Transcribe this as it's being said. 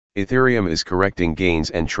Ethereum is correcting gains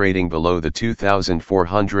and trading below the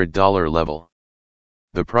 $2,400 level.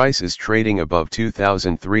 The price is trading above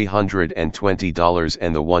 $2,320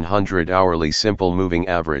 and the 100-hourly simple moving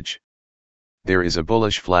average. There is a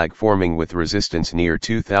bullish flag forming with resistance near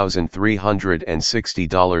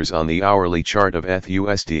 $2,360 on the hourly chart of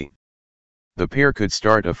ETH/USD. The pair could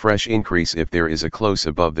start a fresh increase if there is a close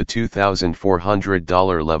above the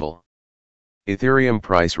 $2,400 level. Ethereum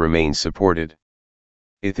price remains supported.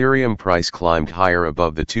 Ethereum price climbed higher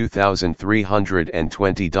above the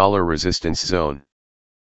 $2,320 resistance zone.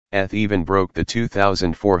 ETH even broke the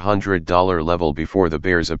 $2,400 level before the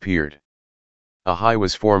bears appeared. A high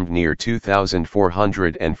was formed near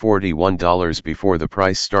 $2,441 before the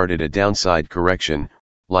price started a downside correction,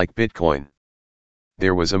 like Bitcoin.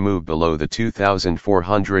 There was a move below the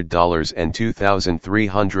 $2,400 and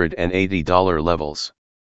 $2,380 levels.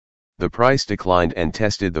 The price declined and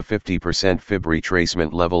tested the 50% fib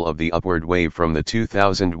retracement level of the upward wave from the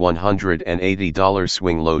 $2,180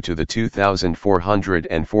 swing low to the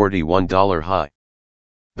 $2,441 high.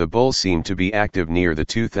 The bulls seem to be active near the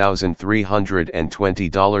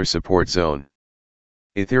 $2,320 support zone.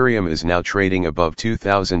 Ethereum is now trading above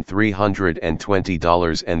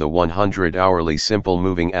 $2,320 and the 100-hourly simple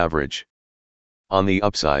moving average. On the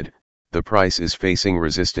upside, the price is facing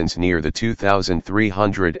resistance near the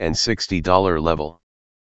 $2,360 level.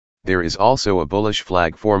 There is also a bullish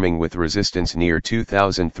flag forming with resistance near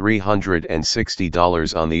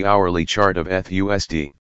 $2,360 on the hourly chart of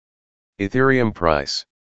ETH/USD. Ethereum price.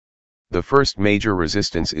 The first major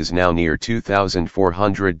resistance is now near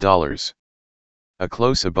 $2,400. A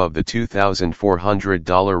close above the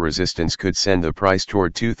 $2,400 resistance could send the price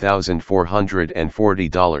toward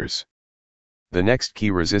 $2,440. The next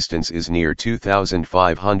key resistance is near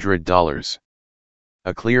 $2,500.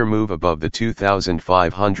 A clear move above the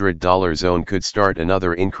 $2,500 zone could start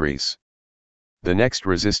another increase. The next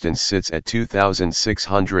resistance sits at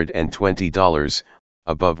 $2,620,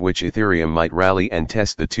 above which Ethereum might rally and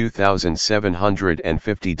test the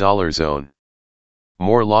 $2,750 zone.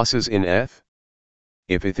 More losses in ETH?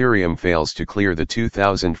 If Ethereum fails to clear the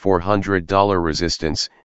 $2,400 resistance,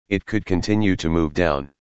 it could continue to move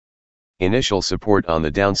down. Initial support on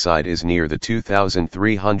the downside is near the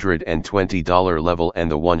 $2,320 level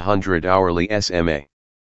and the 100-hourly SMA.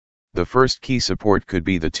 The first key support could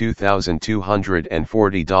be the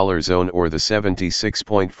 $2,240 zone or the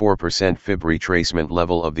 76.4% fib retracement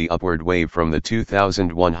level of the upward wave from the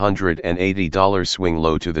 $2,180 swing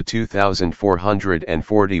low to the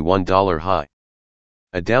 $2,441 high.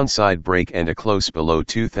 A downside break and a close below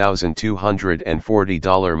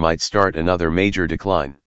 $2,240 might start another major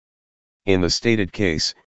decline. In the stated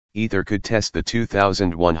case, Ether could test the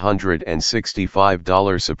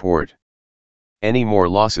 $2,165 support. Any more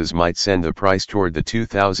losses might send the price toward the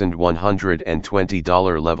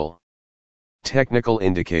 $2,120 level. Technical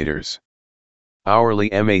indicators.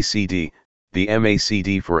 Hourly MACD. The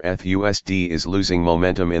MACD for ETH/USD is losing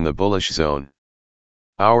momentum in the bullish zone.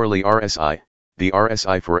 Hourly RSI. The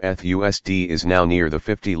RSI for ETH/USD is now near the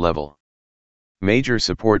 50 level. Major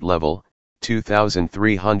support level,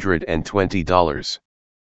 $2,320.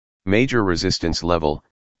 Major resistance level,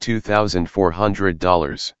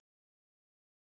 $2,400.